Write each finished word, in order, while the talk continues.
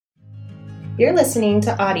You're listening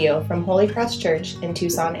to audio from Holy Cross Church in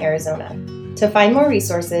Tucson, Arizona. To find more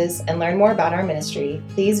resources and learn more about our ministry,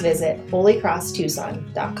 please visit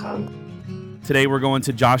holycrosstucson.com. Today we're going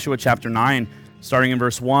to Joshua chapter 9, starting in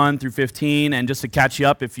verse 1 through 15. And just to catch you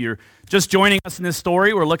up, if you're just joining us in this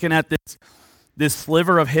story, we're looking at this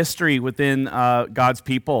sliver of history within God's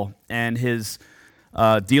people and his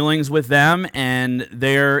dealings with them and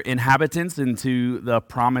their inhabitants into the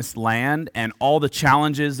promised land and all the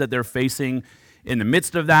challenges that they're facing in the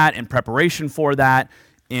midst of that, in preparation for that,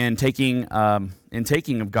 in taking of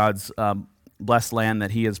God's blessed land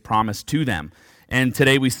that he has promised to them. And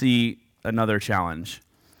today we see another challenge.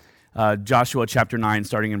 Joshua chapter 9,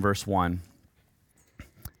 starting in verse 1.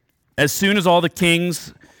 As soon as all the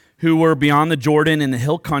kings who were beyond the Jordan in the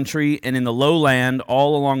hill country and in the lowland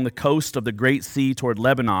all along the coast of the great sea toward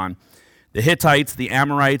Lebanon, the Hittites, the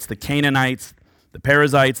Amorites, the Canaanites, the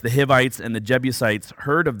Perizzites, the Hivites, and the Jebusites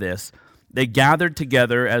heard of this, they gathered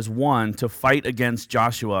together as one to fight against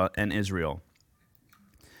Joshua and Israel.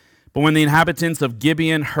 But when the inhabitants of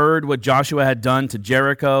Gibeon heard what Joshua had done to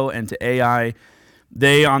Jericho and to Ai,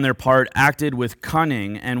 they on their part acted with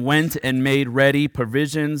cunning and went and made ready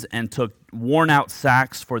provisions and took worn-out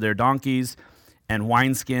sacks for their donkeys and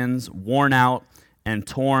wineskins, worn out and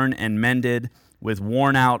torn and mended, with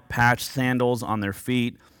worn-out patched sandals on their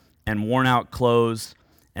feet and worn-out clothes,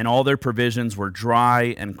 and all their provisions were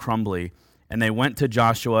dry and crumbly. And they went to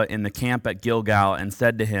Joshua in the camp at Gilgal and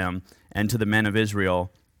said to him and to the men of Israel,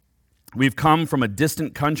 "We've come from a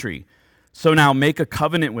distant country, so now make a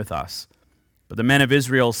covenant with us." But the men of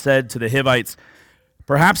Israel said to the Hivites,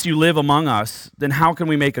 "Perhaps you live among us, then how can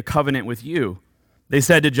we make a covenant with you?" They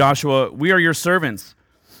said to Joshua, "We are your servants."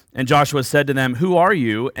 And Joshua said to them, "Who are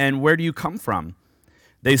you, and where do you come from?"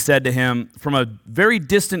 They said to him, "From a very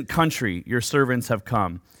distant country your servants have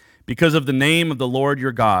come, because of the name of the Lord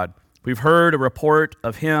your God. We've heard a report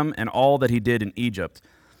of him and all that he did in Egypt,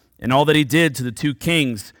 and all that he did to the two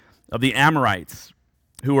kings of the Amorites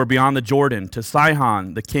who were beyond the Jordan, to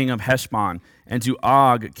Sihon, the king of Heshbon, and to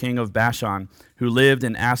Og, king of Bashan, who lived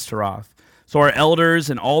in Ashtaroth. So our elders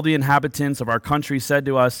and all the inhabitants of our country said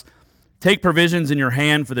to us, 'Take provisions in your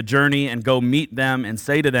hand for the journey and go meet them and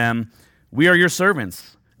say to them, "We are your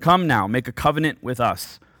servants. Come now, make a covenant with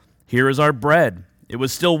us. Here is our bread. It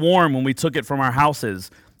was still warm when we took it from our houses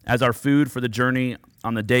as our food for the journey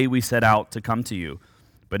on the day we set out to come to you.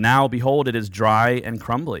 But now, behold, it is dry and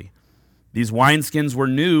crumbly. These wineskins were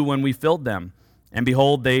new when we filled them, and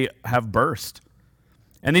behold, they have burst.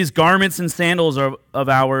 And these garments and sandals of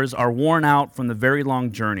ours are worn out from the very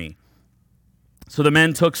long journey." So the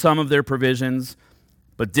men took some of their provisions,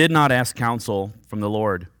 but did not ask counsel from the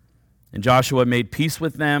Lord. And Joshua made peace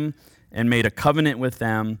with them and made a covenant with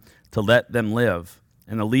them to let them live.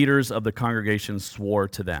 And the leaders of the congregation swore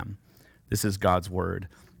to them. This is God's word.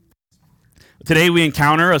 Today we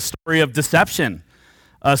encounter a story of deception.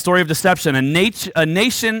 A story of deception, a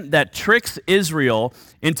nation that tricks Israel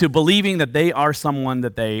into believing that they are someone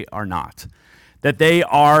that they are not. That they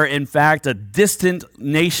are, in fact, a distant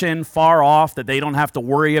nation far off that they don't have to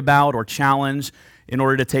worry about or challenge in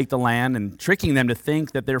order to take the land, and tricking them to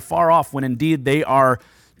think that they're far off when indeed they are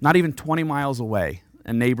not even 20 miles away,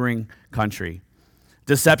 a neighboring country.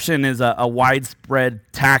 Deception is a widespread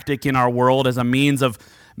tactic in our world as a means of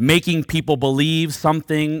making people believe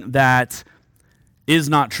something that is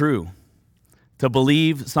not true, to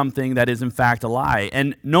believe something that is in fact a lie.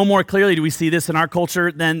 And no more clearly do we see this in our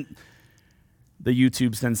culture than the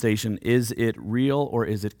YouTube sensation, "Is it real or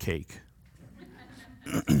is it cake?"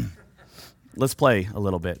 Let's play a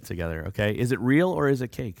little bit together, okay? Is it real or is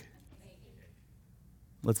it cake?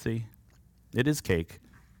 Let's see. It is cake.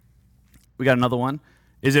 We got another one.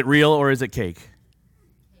 Is it real or is it cake?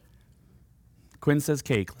 Quinn says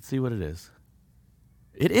cake. Let's see what it is.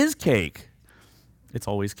 It is cake. It's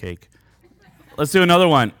always cake. Let's do another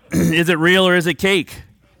one. Is it real or is it cake?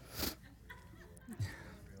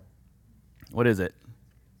 What is it?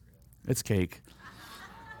 It's cake.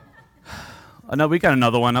 Oh, no, we got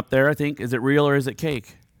another one up there, I think. Is it real or is it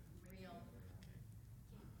cake?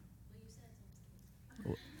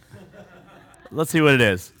 Real. Let's see what it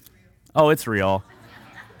is. Oh, it's real.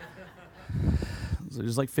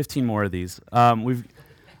 There's like 15 more of these.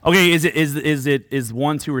 Okay, is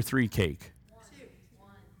 1, 2, or 3 cake?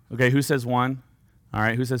 Okay, who says 1? All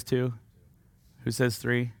right, who says 2? Who says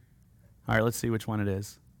 3? All right, let's see which one it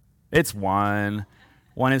is. It's 1.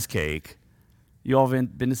 1 is cake. You all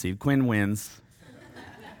have been deceived. Quinn wins.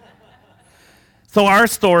 So our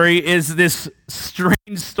story is this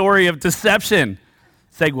strange story of deception.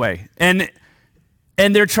 Segue. And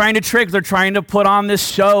And they're trying to trick, they're trying to put on this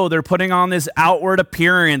show, they're putting on this outward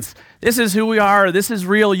appearance. This is who we are, this is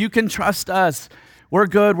real, you can trust us. We're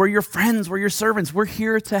good, we're your friends, we're your servants, we're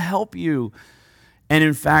here to help you. And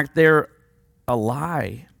in fact, they're a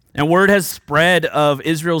lie. And word has spread of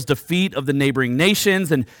Israel's defeat of the neighboring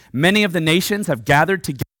nations, and many of the nations have gathered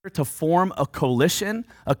together to form a coalition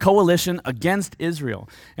against Israel.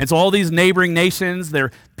 And so all these neighboring nations, they're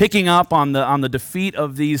picking up on the defeat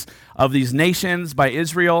of these nations by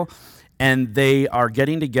Israel, and they are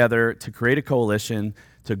getting together to create a coalition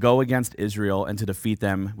to go against Israel and to defeat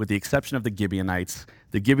them, with the exception of the Gibeonites.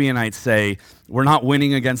 The Gibeonites say, we're not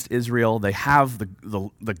winning against Israel. They have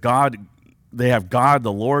the God, they have God,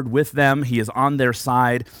 the Lord, with them. He is on their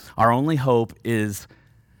side. Our only hope is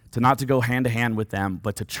not to go hand to hand with them,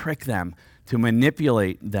 but to trick them, to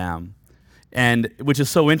manipulate them. And which is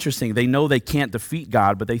so interesting. They know they can't defeat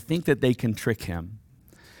God, but they think that they can trick him.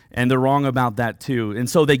 And they're wrong about that too. And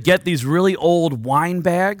so they get these really old wine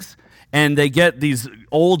bags, and they get these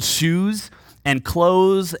old shoes and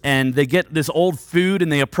clothes, and they get this old food,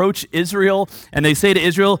 and they approach Israel, and they say to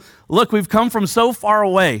Israel, look, we've come from so far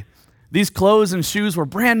away. These clothes and shoes were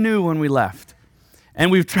brand new when we left. And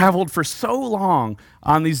we've traveled for so long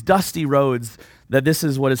on these dusty roads that this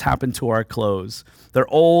is what has happened to our clothes. They're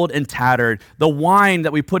old and tattered. The wine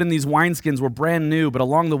that we put in these wineskins were brand new, but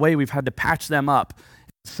along the way we've had to patch them up,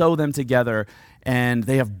 sew them together, and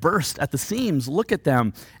they have burst at the seams. Look at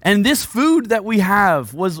them. And this food that we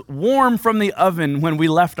have was warm from the oven when we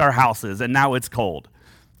left our houses, and now it's cold.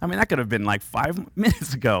 I mean, that could have been like 5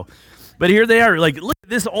 minutes ago. But here they are, like, look at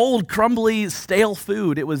this old, crumbly, stale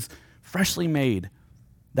food. It was freshly made.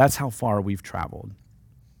 That's how far we've traveled.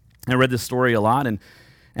 I read this story a lot, and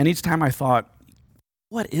each time I thought,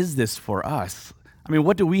 what is this for us? I mean,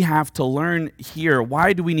 what do we have to learn here?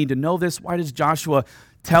 Why do we need to know this? Why does Joshua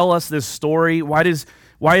tell us this story? Why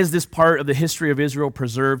is this part of the history of Israel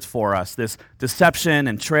preserved for us? This deception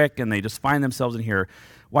and trick, and they just find themselves in here.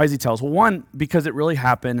 Why does he tell us? Well, one, because it really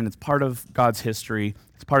happened, and it's part of God's history.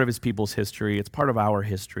 It's part of his people's history. It's part of our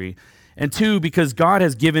history. And two, because God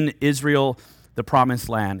has given Israel the promised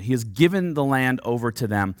land. He has given the land over to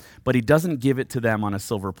them, but he doesn't give it to them on a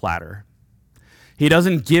silver platter. He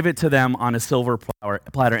doesn't give it to them on a silver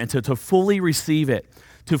platter. And to fully receive it,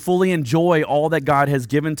 to fully enjoy all that God has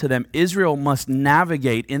given to them, Israel must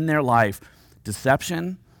navigate in their life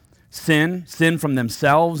deception, sin from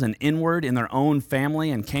themselves and inward in their own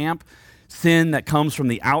family and camp, sin that comes from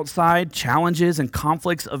the outside, challenges and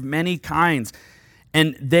conflicts of many kinds.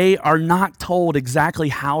 And they are not told exactly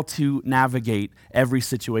how to navigate every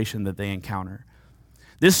situation that they encounter.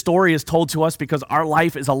 This story is told to us because our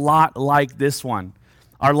life is a lot like this one.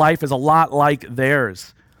 Our life is a lot like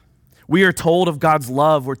theirs. We are told of God's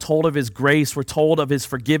love. We're told of his grace. We're told of his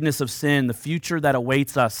forgiveness of sin, the future that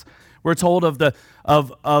awaits us. We're told of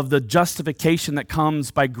the justification that comes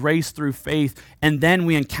by grace through faith. And then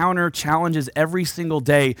we encounter challenges every single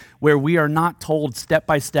day where we are not told step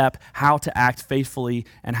by step how to act faithfully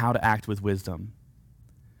and how to act with wisdom.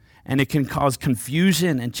 And it can cause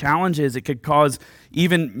confusion and challenges. It could cause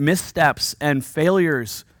even missteps and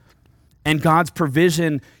failures. And God's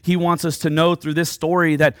provision, he wants us to know through this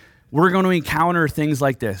story that we're going to encounter things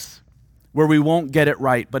like this where we won't get it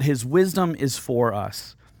right, but his wisdom is for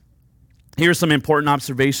us. Here are some important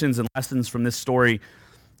observations and lessons from this story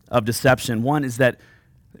of deception. One is that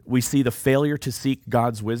we see the failure to seek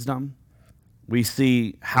God's wisdom. We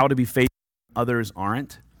see how to be faithful when others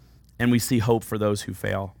aren't. And we see hope for those who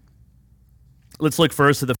fail. Let's look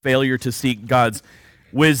first at the failure to seek God's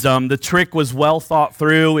wisdom. The trick was well thought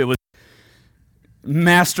through. It was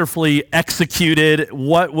masterfully executed.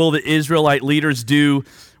 What will the Israelite leaders do?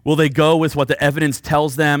 Will they go with what the evidence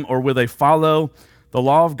tells them, or will they follow the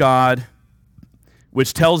law of God,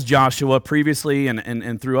 which tells Joshua previously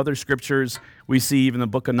and through other scriptures? We see even the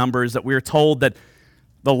book of Numbers that we are told that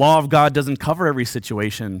the law of God doesn't cover every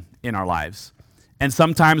situation in our lives. And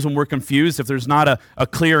sometimes when we're confused, if there's not a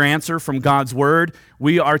clear answer from God's word,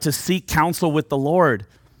 we are to seek counsel with the Lord.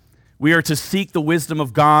 We are to seek the wisdom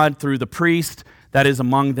of God through the priest that is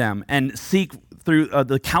among them, and seek through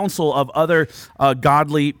the counsel of other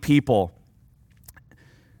godly people.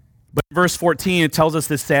 But in verse 14, it tells us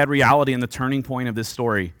this sad reality and the turning point of this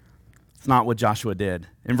story. It's not what Joshua did.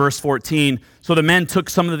 In verse 14, so the men took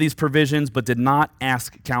some of these provisions, but did not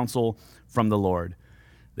ask counsel from the Lord.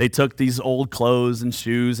 They took these old clothes and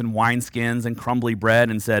shoes and wineskins and crumbly bread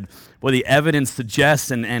and said, well, the evidence suggests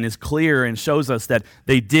and is clear and shows us that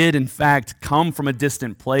they did, in fact, come from a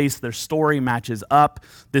distant place. Their story matches up.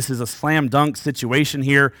 This is a slam dunk situation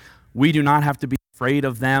here. We do not have to be afraid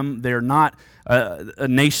of them. They're not a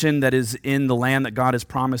nation that is in the land that God has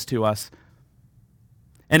promised to us.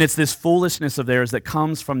 And it's this foolishness of theirs that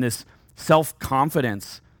comes from this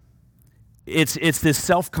self-confidence. It's this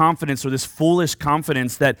self-confidence or this foolish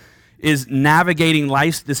confidence that is navigating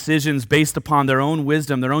life's decisions based upon their own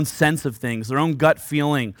wisdom, their own sense of things, their own gut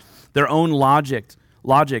feeling, their own logic.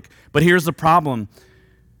 But here's the problem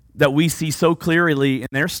that we see so clearly in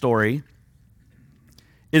their story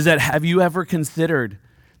is that have you ever considered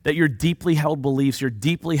that your deeply held beliefs, your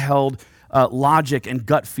deeply held logic and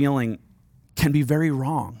gut feeling can be very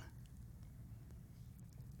wrong?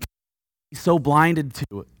 So blinded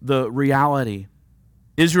to the reality.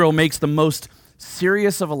 Israel makes the most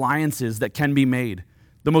serious of alliances that can be made,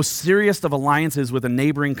 the most serious of alliances with a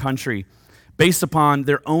neighboring country based upon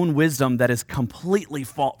their own wisdom that is completely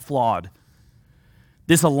flawed.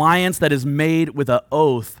 This alliance that is made with an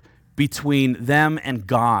oath between them and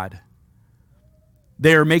God.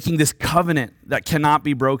 They are making this covenant that cannot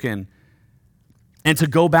be broken. And to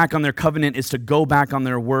go back on their covenant is to go back on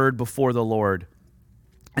their word before the Lord.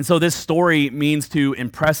 And so this story means to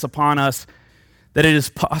impress upon us that it is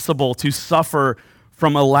possible to suffer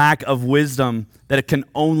from a lack of wisdom, that it can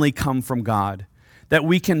only come from God. That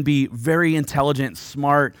we can be very intelligent,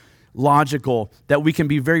 smart, logical, that we can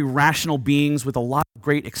be very rational beings with a lot of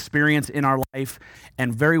great experience in our life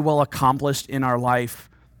and very well accomplished in our life.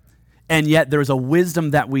 And yet there's a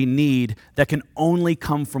wisdom that we need that can only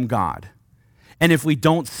come from God. And if we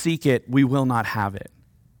don't seek it, we will not have it.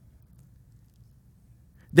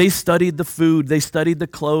 They studied the food, they studied the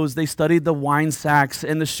clothes, they studied the wine sacks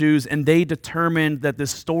and the shoes, and they determined that the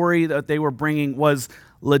story that they were bringing was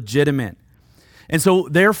legitimate. And so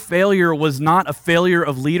their failure was not a failure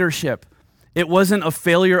of leadership. It wasn't a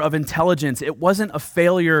failure of intelligence. It wasn't a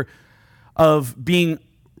failure of being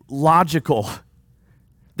logical.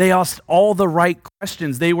 They asked all the right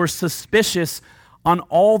questions. They were suspicious on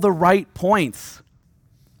all the right points.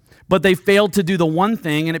 But they failed to do the one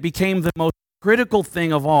thing, and it became the most critical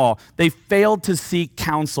thing of all. They failed to seek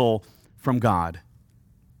counsel from God.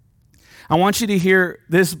 I want you to hear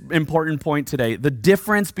this important point today. The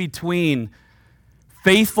difference between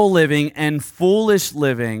faithful living and foolish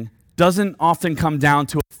living doesn't often come down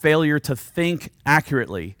to a failure to think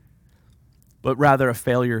accurately, but rather a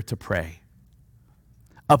failure to pray.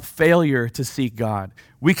 A failure to seek God.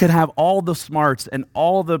 We could have all the smarts and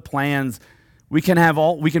all the plans. We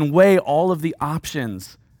can weigh all of the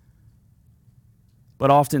options. But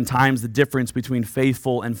oftentimes the difference between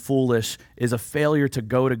faithful and foolish is a failure to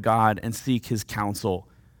go to God and seek his counsel.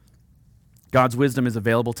 God's wisdom is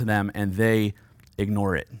available to them and they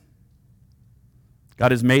ignore it. God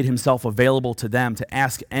has made himself available to them to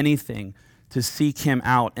ask anything, to seek him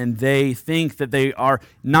out, and they think that they are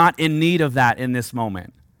not in need of that in this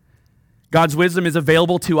moment. God's wisdom is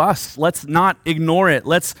available to us. Let's not ignore it.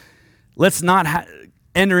 Let's not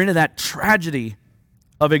enter into that tragedy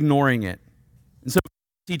of ignoring it. And so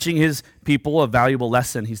he's teaching his people a valuable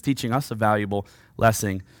lesson. He's teaching us a valuable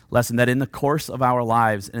lesson that in the course of our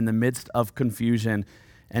lives, in the midst of confusion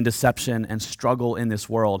and deception and struggle in this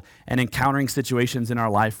world, and encountering situations in our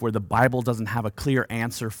life where the Bible doesn't have a clear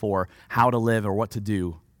answer for how to live or what to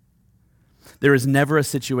do, there is never a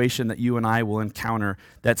situation that you and I will encounter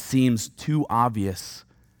that seems too obvious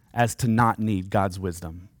as to not need God's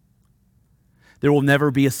wisdom. There will never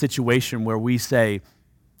be a situation where we say,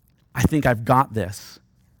 I think I've got this.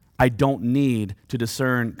 I don't need to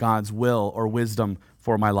discern God's will or wisdom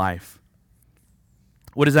for my life.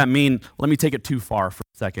 What does that mean? Let me take it too far for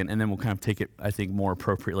a second, and then we'll kind of take it, I think, more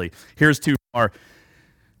appropriately. Here's too far.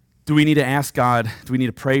 Do we need to ask God, do we need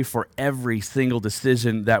to pray for every single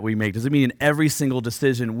decision that we make? Does it mean in every single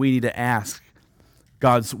decision we need to ask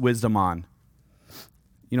God's wisdom on?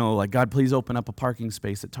 You know, like, God, please open up a parking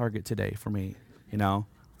space at Target today for me, you know?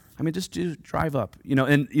 I mean, just drive up, you know,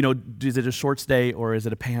 and, you know, is it a shorts day or is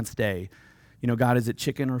it a pants day? You know, God, is it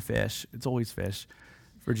chicken or fish? It's always fish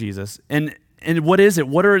for Jesus. And what is it?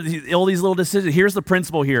 What are all these little decisions? Here's the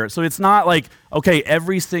principle here. So it's not like, okay,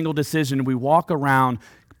 every single decision we walk around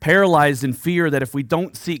paralyzed in fear that if we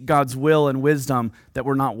don't seek God's will and wisdom, that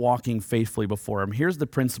we're not walking faithfully before him. Here's the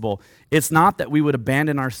principle. It's not that we would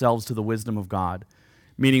abandon ourselves to the wisdom of God,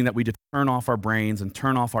 meaning that we just turn off our brains and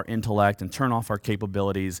turn off our intellect and turn off our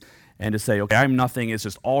capabilities and to say, okay, I'm nothing. It's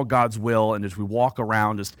just all God's will. And as we walk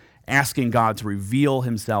around just asking God to reveal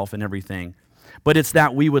himself in everything. But it's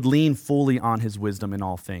that we would lean fully on his wisdom in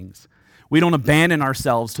all things. We don't abandon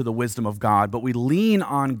ourselves to the wisdom of God, but we lean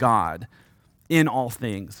on God in all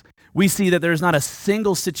things. We see that there's not a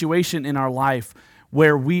single situation in our life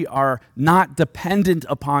where we are not dependent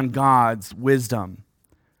upon God's wisdom.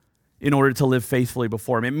 in order to live faithfully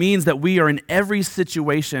before him. It means that we are in every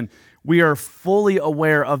situation, we are fully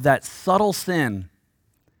aware of that subtle sin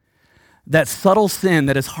that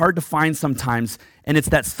is hard to find sometimes, and it's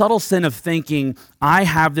that subtle sin of thinking, I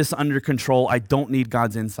have this under control, I don't need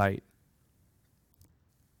God's insight.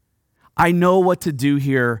 I know what to do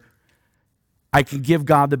here. I can give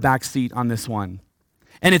God the back seat on this one.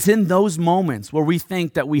 And it's in those moments where we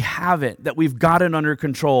think that we have it, that we've got it under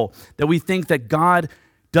control, that we think that God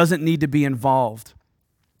doesn't need to be involved,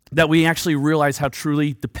 that we actually realize how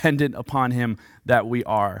truly dependent upon him that we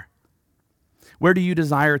are. Where do you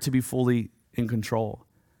desire to be fully in control?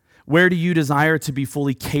 Where do you desire to be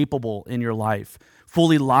fully capable in your life,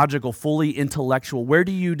 fully logical, fully intellectual? Where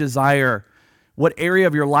do you desire, what area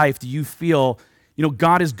of your life do you feel,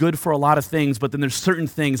 God is good for a lot of things, but then there's certain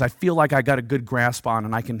things I feel like I got a good grasp on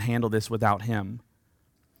and I can handle this without him?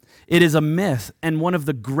 It is a myth and one of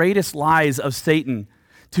the greatest lies of Satan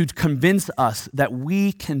to convince us that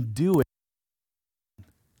we can do it,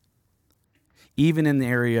 even in the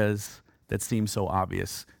areas that seem so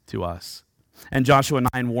obvious to us. And Joshua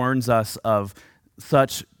 9 warns us of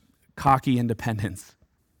such cocky independence,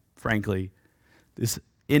 frankly, this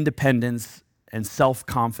independence and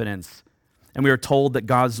self-confidence. And we are told that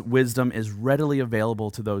God's wisdom is readily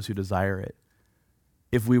available to those who desire it,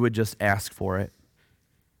 if we would just ask for it.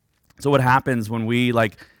 So what happens when we,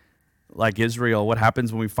 like Israel, what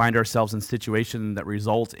happens when we find ourselves in situations that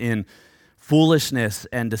result in foolishness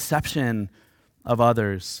and deception of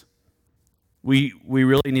others? We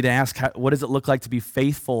really need to ask, what does it look like to be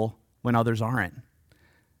faithful when others aren't?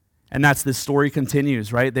 And that's, this story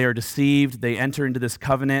continues, right? They are deceived, they enter into this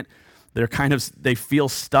covenant, they feel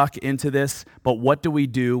stuck into this, but what do we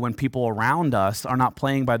do when people around us are not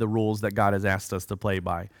playing by the rules that God has asked us to play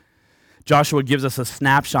by? Joshua gives us a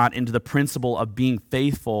snapshot into the principle of being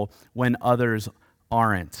faithful when others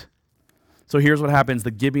aren't. So here's what happens.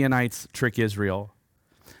 The Gibeonites trick Israel.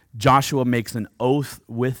 Joshua makes an oath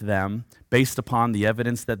with them based upon the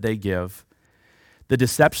evidence that they give. The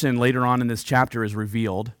deception later on in this chapter is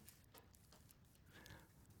revealed.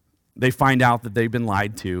 They find out that they've been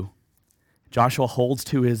lied to. Joshua holds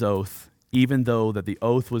to his oath, even though that the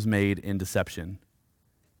oath was made in deception.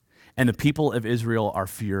 And the people of Israel are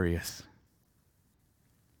furious.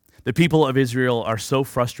 The people of Israel are so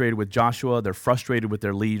frustrated with Joshua. They're frustrated with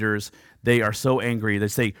their leaders. They are so angry. They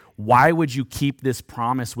say, why would you keep this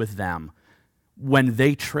promise with them when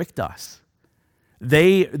they tricked us?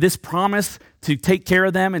 This promise to take care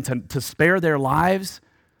of them and to spare their lives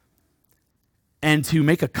and to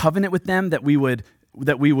make a covenant with them that we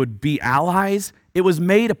would be allies, it was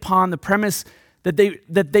made upon the premise that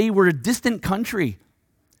they were a distant country.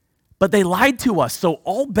 But they lied to us, so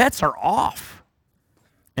all bets are off.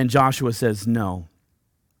 And Joshua says no.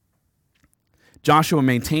 Joshua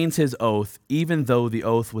maintains his oath even though the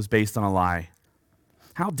oath was based on a lie.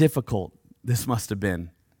 How difficult this must have been.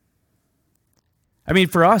 I mean,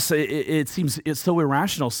 for us, it seems it's so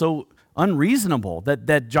irrational, so unreasonable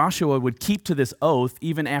that Joshua would keep to this oath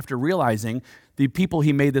even after realizing the people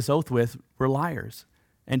he made this oath with were liars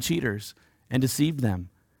and cheaters and deceived them.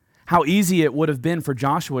 How easy it would have been for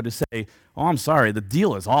Joshua to say, oh, I'm sorry, the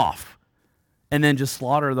deal is off, and then just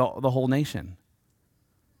slaughter the whole nation.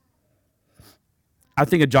 I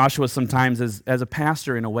think of Joshua sometimes as a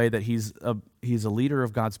pastor in a way that he's a leader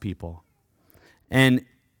of God's people. And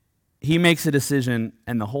he makes a decision,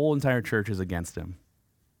 and the whole entire church is against him.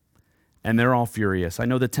 And they're all furious. I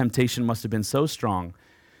know the temptation must have been so strong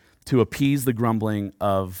to appease the grumbling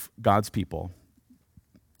of God's people.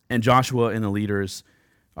 And Joshua and the leaders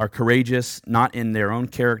are courageous, not in their own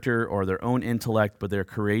character or their own intellect, but they're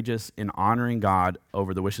courageous in honoring God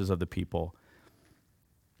over the wishes of the people.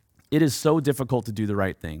 It is so difficult to do the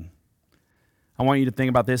right thing. I want you to think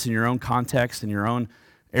about this in your own context, in your own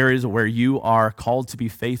areas where you are called to be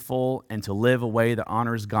faithful and to live a way that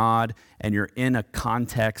honors God, and you're in a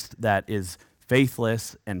context that is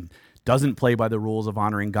faithless and doesn't play by the rules of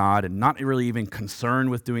honoring God and not really even concerned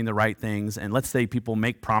with doing the right things. And let's say people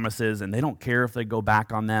make promises and they don't care if they go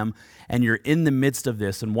back on them. And you're in the midst of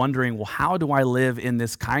this and wondering, well, how do I live in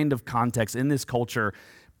this kind of context, in this culture,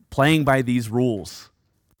 playing by these rules?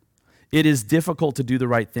 It is difficult to do the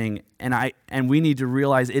right thing. And we need to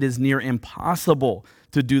realize it is near impossible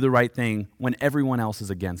to do the right thing when everyone else is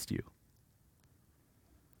against you.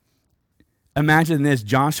 Imagine this,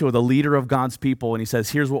 Joshua, the leader of God's people, and he says,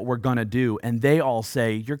 here's what we're going to do. And they all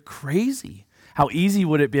say, you're crazy. How easy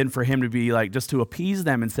would it have been for him to be like, just to appease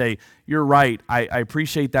them and say, you're right, I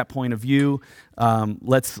appreciate that point of view.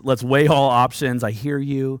 Let's weigh all options. I hear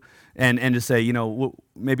you. And just say,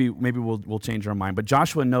 maybe we'll change our mind. But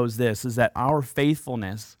Joshua knows this, is that our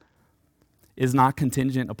faithfulness is not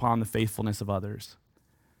contingent upon the faithfulness of others.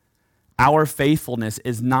 Our faithfulness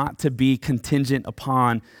is not to be contingent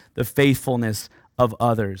upon the faithfulness of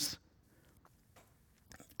others.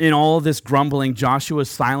 In all of this grumbling, Joshua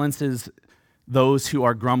silences those who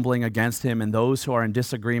are grumbling against him and those who are in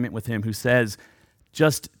disagreement with him, who says,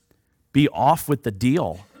 just be off with the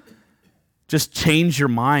deal. Just change your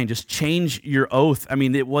mind. Just change your oath. I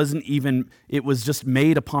mean, it was just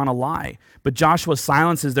made upon a lie. But Joshua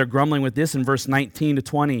silences their grumbling with this in verse 19 to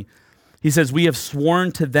 20. He says, we have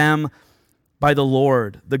sworn to them by the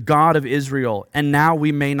Lord, the God of Israel, and now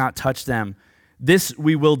we may not touch them. This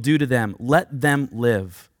we will do to them. Let them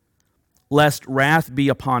live, lest wrath be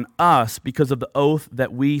upon us because of the oath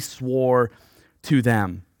that we swore to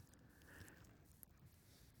them.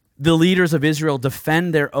 The leaders of Israel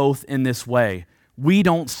defend their oath in this way. We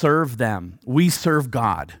don't serve them. We serve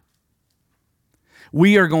God.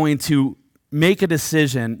 We are going to make a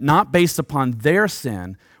decision not based upon their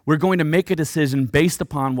sin. We're going to make a decision based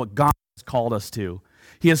upon what God has called us to.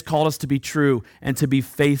 He has called us to be true and to be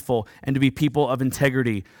faithful and to be people of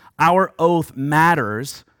integrity. Our oath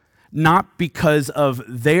matters not because of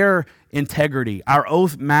their integrity. Our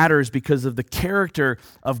oath matters because of the character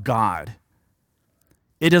of God.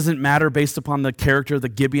 It doesn't matter based upon the character of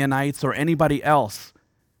the Gibeonites or anybody else.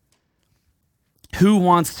 Who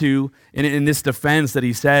wants to, in this defense that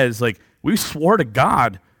he says, like, we swore to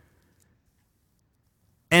God,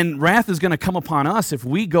 and wrath is going to come upon us if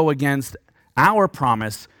we go against our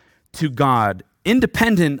promise to God,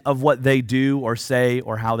 independent of what they do or say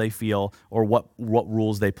or how they feel or what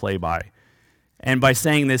rules they play by. And by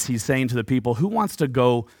saying this, he's saying to the people, who wants to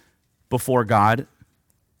go before God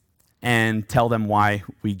and tell them why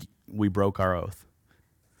we broke our oath?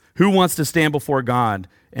 Who wants to stand before God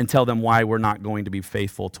and tell them why we're not going to be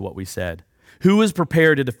faithful to what we said? Who is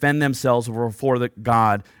prepared to defend themselves before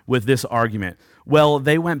God with this argument? Well,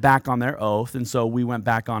 they went back on their oath, and so we went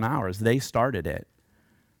back on ours. They started it.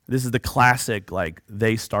 This is the classic, like,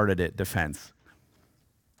 they started it defense.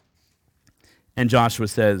 And Joshua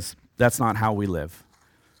says, that's not how we live.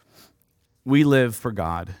 We live for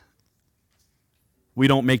God. We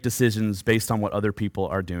don't make decisions based on what other people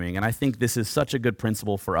are doing. And I think this is such a good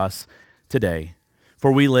principle for us today.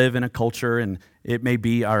 For we live in a culture, and it may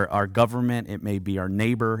be our government, it may be our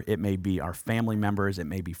neighbor, it may be our family members, it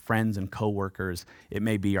may be friends and coworkers, it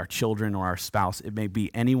may be our children or our spouse, it may be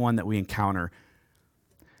anyone that we encounter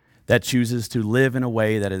that chooses to live in a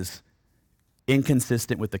way that is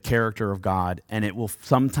inconsistent with the character of God, and it will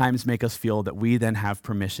sometimes make us feel that we then have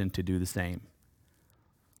permission to do the same.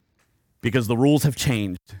 Because the rules have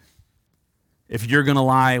changed. If you're going to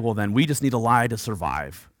lie, well, then we just need to lie to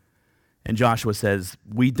survive. And Joshua says,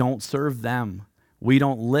 we don't serve them. We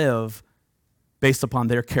don't live based upon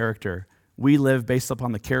their character. We live based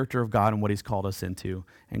upon the character of God and what he's called us into,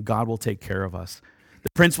 and God will take care of us.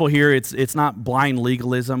 The principle here, it's not blind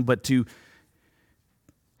legalism, but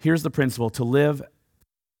here's the principle, to live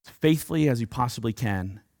faithfully as you possibly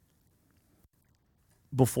can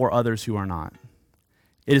before others who are not.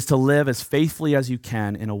 It is to live as faithfully as you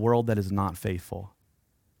can in a world that is not faithful.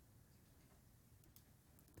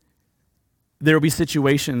 There will be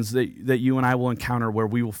situations that you and I will encounter where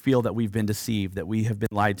we will feel that we've been deceived, that we have been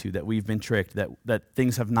lied to, that we've been tricked, that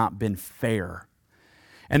things have not been fair.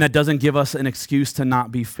 And that doesn't give us an excuse to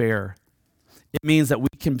not be fair. It means that we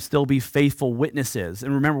can still be faithful witnesses.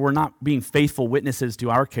 And remember, we're not being faithful witnesses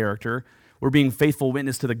to our character. We're being faithful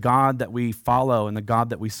witness to the God that we follow and the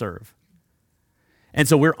God that we serve. And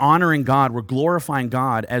so we're honoring God, we're glorifying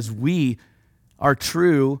God as we are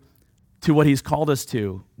true to what he's called us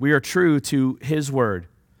to. We are true to his word.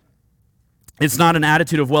 It's not an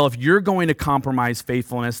attitude of, well, if you're going to compromise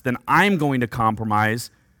faithfulness, then I'm going to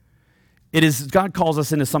compromise. It is, God calls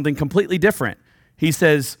us into something completely different. He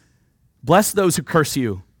says, bless those who curse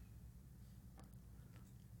you.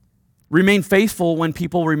 Remain faithful when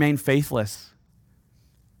people remain faithless.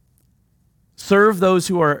 Serve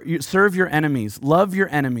your enemies. Love your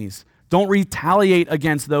enemies. Don't retaliate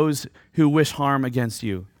against those who wish harm against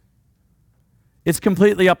you. It's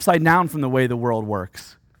completely upside down from the way the world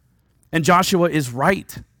works. And Joshua is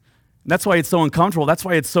right. That's why it's so uncomfortable. That's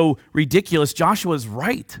why it's so ridiculous. Joshua is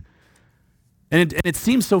right. And it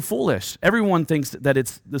seems so foolish. Everyone thinks that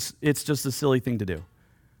it's just a silly thing to do.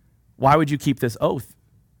 Why would you keep this oath?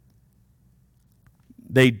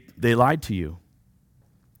 They lied to you.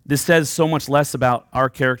 This says so much less about our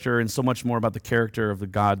character and so much more about the character of the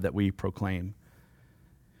God that we proclaim.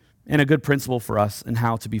 And a good principle for us in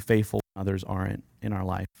how to be faithful when others aren't in our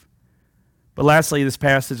life. But lastly, this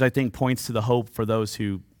passage, I think, points to the hope for those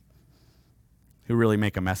who really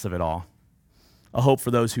make a mess of it all. A hope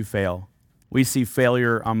for those who fail. We see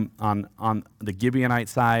failure on the Gibeonite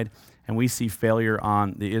side, and we see failure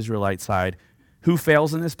on the Israelite side. Who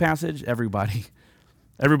fails in this passage? Everybody.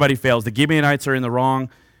 Everybody fails. The Gibeonites are in the wrong,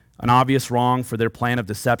 an obvious wrong for their plan of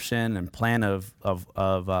deception and plan of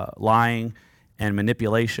lying and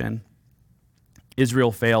manipulation.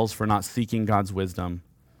 Israel fails for not seeking God's wisdom.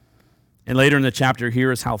 And later in the chapter,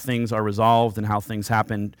 here is how things are resolved and how things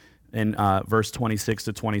happen in verse 26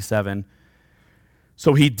 to 27.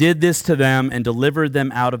 So he did this to them and delivered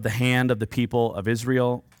them out of the hand of the people of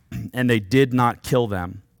Israel, and they did not kill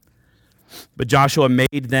them. But Joshua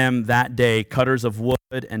made them that day cutters of wood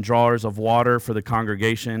and drawers of water for the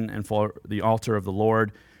congregation and for the altar of the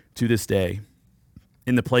Lord to this day,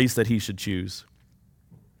 in the place that he should choose.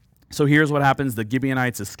 So here's what happens. The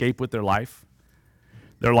Gibeonites escape with their life.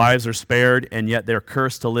 Their lives are spared, and yet they're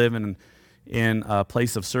cursed to live in a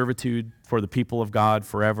place of servitude for the people of God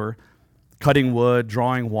forever. Cutting wood,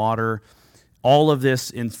 drawing water, all of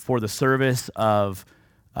this for the service of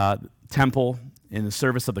temple, in the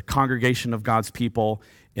service of the congregation of God's people,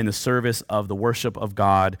 in the service of the worship of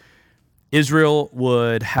God. Israel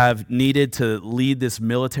would have needed to lead this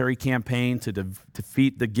military campaign to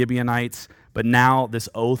defeat the Gibeonites, but now this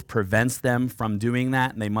oath prevents them from doing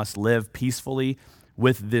that, and they must live peacefully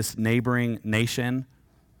with this neighboring nation.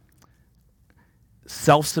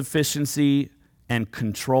 Self-sufficiency and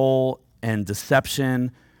control and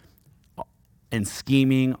deception and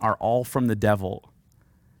scheming are all from the devil.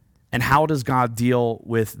 And how does God deal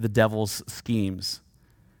with the devil's schemes?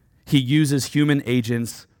 He uses human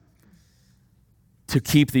agents to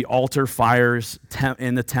keep the altar fires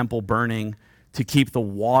in the temple burning, to keep the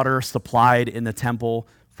water supplied in the temple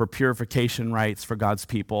for purification rites for God's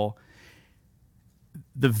people.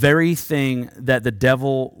 The very thing that the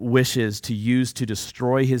devil wishes to use to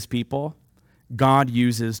destroy his people, God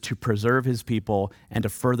uses to preserve his people and to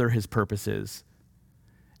further his purposes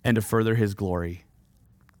and to further his glory.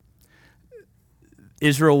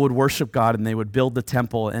 Israel would worship God, and they would build the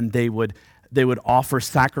temple, and they would offer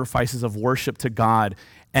sacrifices of worship to God,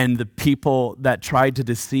 and the people that tried to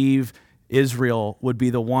deceive Israel would be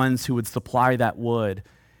the ones who would supply that wood,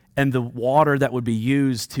 and the water that would be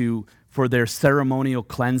used for their ceremonial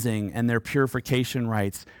cleansing and their purification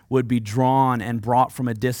rites would be drawn and brought from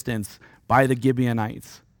a distance by the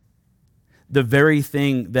Gibeonites. The very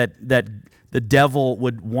thing that the devil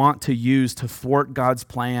would want to use to thwart God's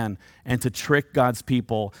plan and to trick God's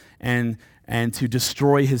people and to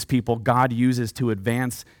destroy his people, God uses to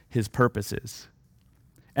advance his purposes.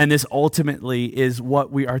 And this ultimately is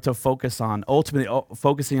what we are to focus on, ultimately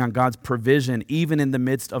focusing on God's provision even in the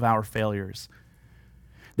midst of our failures.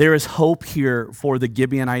 There is hope here for the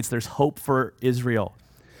Gibeonites. There's hope for Israel.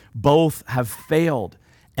 Both have failed,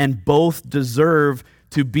 and both deserve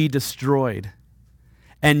to be destroyed.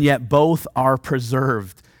 And yet both are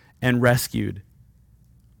preserved and rescued.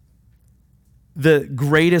 The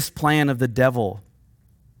greatest plan of the devil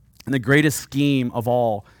and the greatest scheme of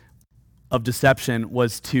all of deception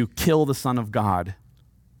was to kill the Son of God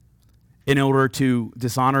in order to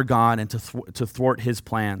dishonor God and to thwart his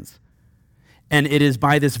plans. And it is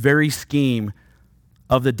by this very scheme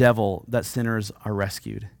of the devil that sinners are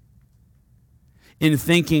rescued. In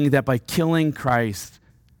thinking that by killing Christ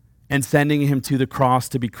and sending him to the cross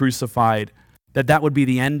to be crucified, that would be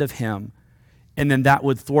the end of him, and then that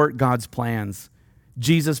would thwart God's plans.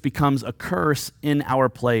 Jesus becomes a curse in our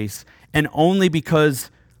place, and only because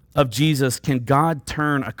of Jesus can God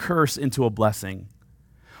turn a curse into a blessing.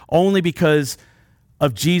 Only because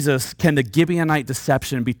of Jesus can the Gibeonite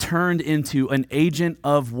deception be turned into an agent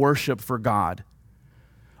of worship for God.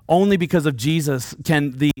 Only because of Jesus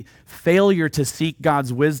can the failure to seek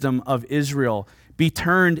God's wisdom of Israel be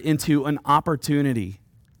turned into an opportunity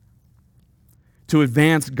to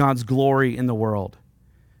advance God's glory in the world.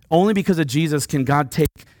 Only because of Jesus can God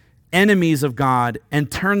take enemies of God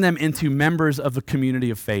and turn them into members of the community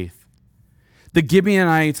of faith. The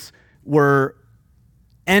Gibeonites were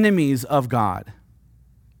enemies of God.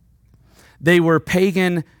 They were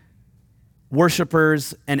pagan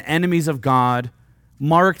worshipers and enemies of God,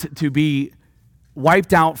 marked to be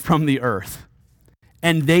wiped out from the earth.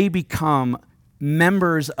 And they become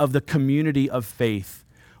members of the community of faith,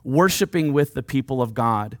 worshiping with the people of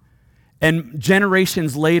God. And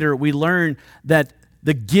generations later, we learn that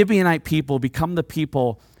the Gibeonite people become the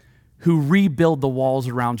people who rebuild the walls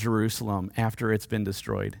around Jerusalem after it's been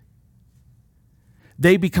destroyed.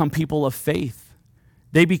 They become people of faith.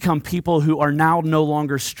 They become people who are now no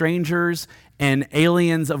longer strangers and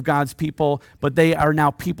aliens of God's people, but they are now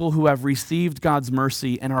people who have received God's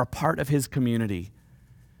mercy and are a part of his community.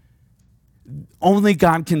 Only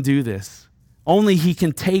God can do this. Only he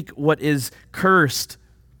can take what is cursed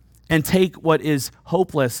and take what is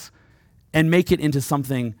hopeless and make it into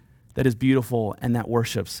something that is beautiful and that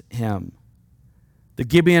worships him. The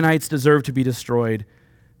Gibeonites deserved to be destroyed,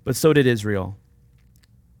 but so did Israel.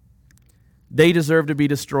 They deserve to be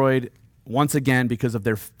destroyed once again because of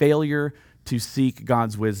their failure to seek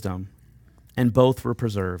God's wisdom, and both were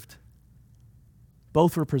preserved.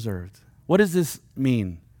 Both were preserved. What does this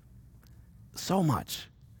mean? So much.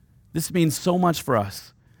 This means so much for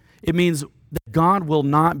us. It means that God will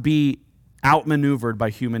not be outmaneuvered by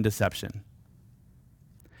human deception.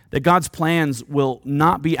 That God's plans will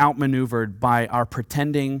not be outmaneuvered by our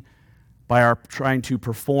pretending, by our trying to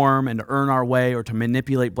perform and earn our way or to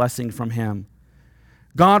manipulate blessing from him.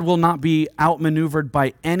 God will not be outmaneuvered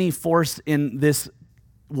by any force in this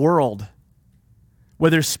world,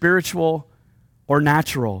 whether spiritual or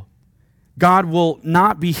natural. God will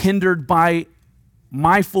not be hindered by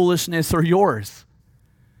my foolishness or yours.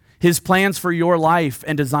 His plans for your life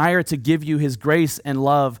and desire to give you his grace and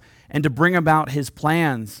love and to bring about his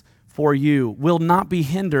plans for you will not be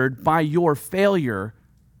hindered by your failure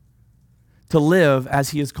to live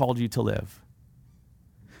as he has called you to live.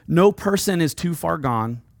 No person is too far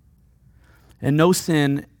gone, and no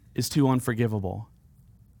sin is too unforgivable.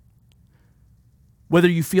 Whether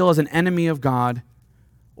you feel as an enemy of God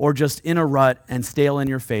or just in a rut and stale in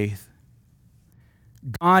your faith,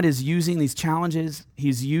 God is using these challenges,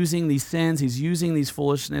 he's using these sins, he's using these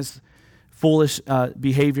foolish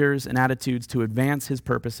behaviors and attitudes to advance his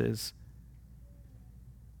purposes.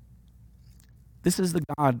 This is the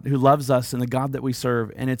God who loves us and the God that we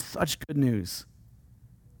serve, and it's such good news.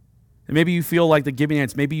 And maybe you feel like the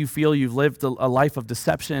Gibeonites, maybe you feel you've lived a life of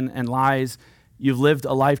deception and lies, you've lived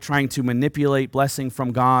a life trying to manipulate blessing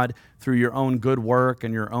from God through your own good work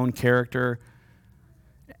and your own character.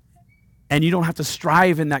 And you don't have to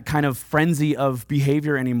strive in that kind of frenzy of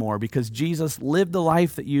behavior anymore because Jesus lived the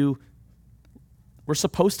life that you were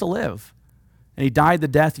supposed to live. And he died the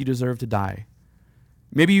death you deserve to die.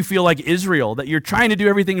 Maybe you feel like Israel, that you're trying to do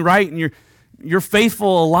everything right and you're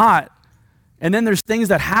faithful a lot. And then there's things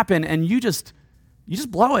that happen and you just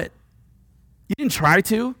blow it. You didn't try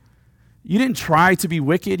to. You didn't try to be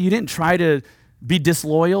wicked. You didn't try to be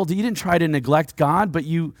disloyal. You didn't try to neglect God, but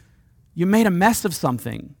you made a mess of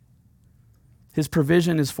something. His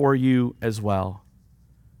provision is for you as well.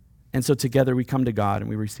 And so together we come to God and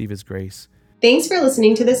we receive his grace. Thanks for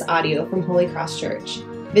listening to this audio from Holy Cross Church.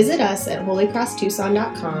 Visit us at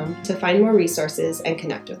holycrosstucson.com to find more resources and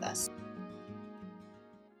connect with us.